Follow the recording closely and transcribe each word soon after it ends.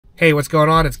Hey, what's going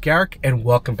on? It's Garrick and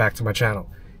welcome back to my channel.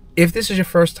 If this is your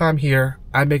first time here,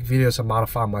 I make videos of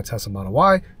modifying my Tesla Model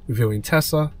Y, reviewing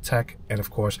Tesla, tech, and of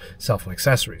course, cell phone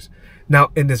accessories. Now,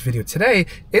 in this video today,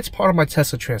 it's part of my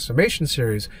Tesla transformation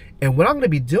series, and what I'm going to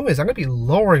be doing is I'm going to be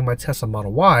lowering my Tesla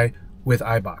Model Y with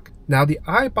Eibach. Now, the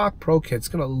Eibach Pro Kit is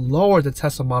going to lower the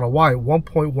Tesla Model Y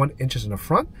 1.1 inches in the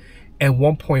front and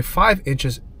 1.5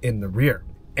 inches in the rear.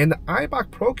 And the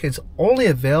Eibach Pro Kit is only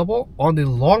available on the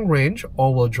long-range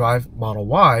all-wheel drive Model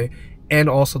Y and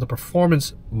also the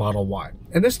performance Model Y.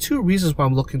 And there's two reasons why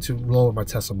I'm looking to lower my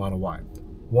Tesla Model Y.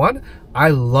 One,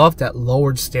 I love that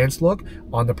lowered stance look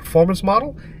on the performance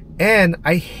model, and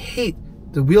I hate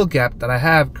the wheel gap that I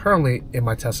have currently in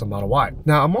my Tesla Model Y.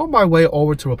 Now, I'm on my way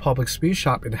over to Republic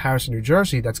Speedshop in Harrison, New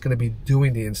Jersey that's going to be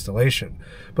doing the installation.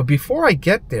 But before I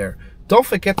get there, don't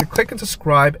forget to click and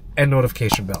subscribe and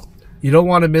notification bell. You don't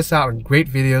want to miss out on great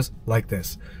videos like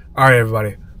this. All right,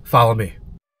 everybody, follow me.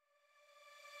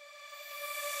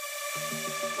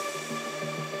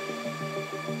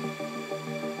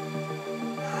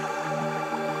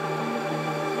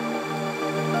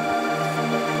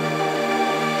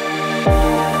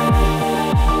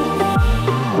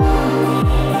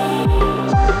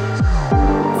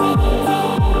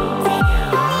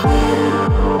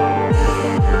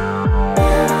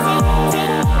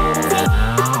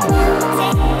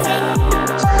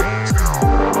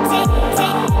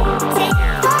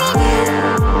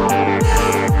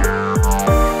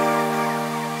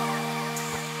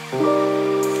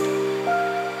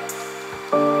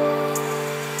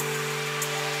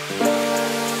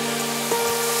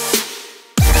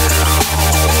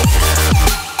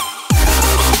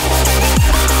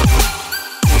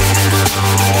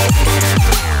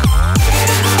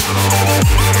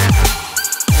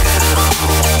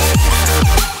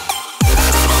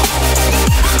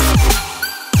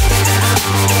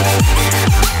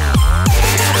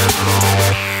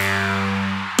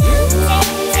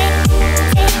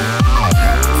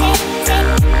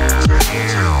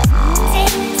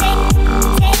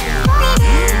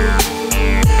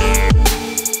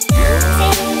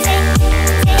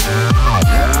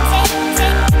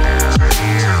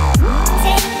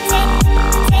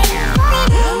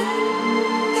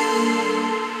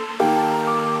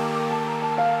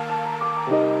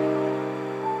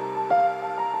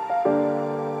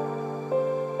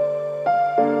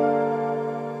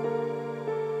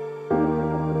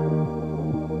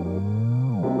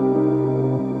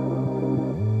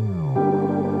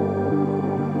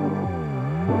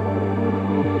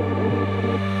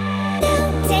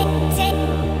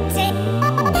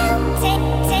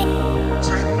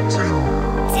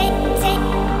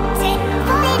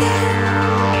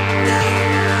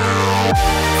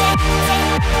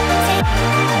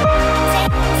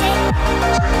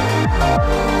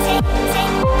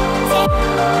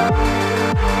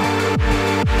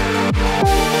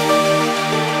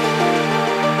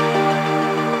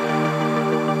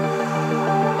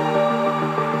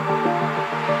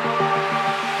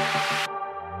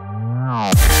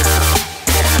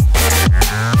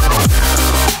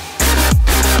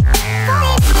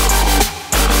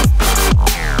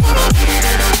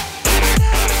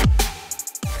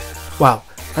 Wow,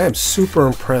 I am super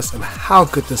impressed on how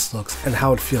good this looks and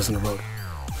how it feels on the road.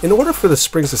 In order for the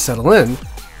springs to settle in,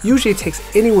 usually it takes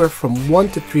anywhere from 1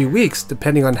 to 3 weeks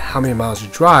depending on how many miles you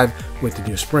drive with the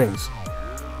new springs.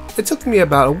 It took me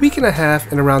about a week and a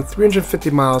half and around 350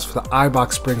 miles for the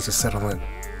Eibach springs to settle in.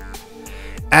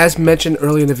 As mentioned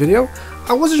earlier in the video,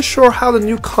 I wasn't sure how the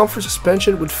new comfort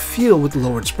suspension would feel with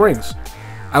lowered springs.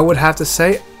 I would have to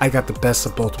say I got the best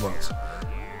of both worlds.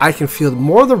 I can feel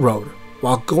more of the road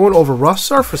while going over rough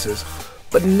surfaces,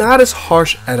 but not as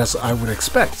harsh as I would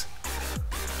expect.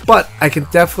 But I can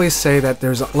definitely say that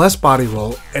there's less body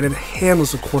roll and it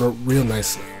handles the corner real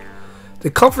nicely.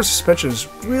 The comfort suspension is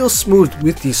real smooth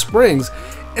with these springs,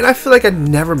 and I feel like I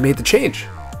never made the change.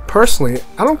 Personally,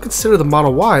 I don't consider the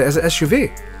Model Y as an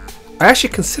SUV. I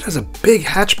actually consider it as a big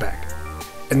hatchback.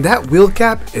 And that wheel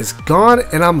gap is gone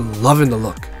and I'm loving the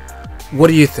look. What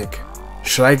do you think?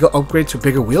 Should I go upgrade to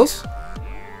bigger wheels?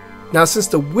 Now, since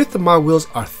the width of my wheels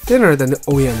are thinner than the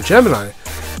OEM Gemini,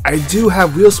 I do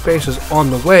have wheel spacers on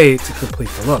the way to complete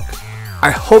the look. I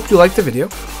hope you liked the video.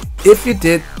 If you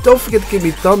did, don't forget to give me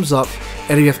a thumbs up,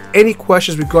 and if you have any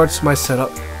questions regards to my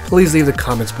setup, please leave the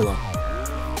comments below.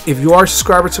 If you are a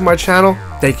subscriber to my channel,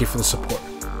 thank you for the support.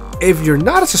 If you're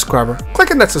not a subscriber,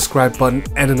 click on that subscribe button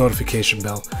and the notification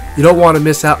bell. You don't want to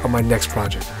miss out on my next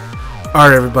project.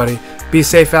 Alright everybody, be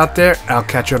safe out there, and I'll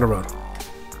catch you on the road.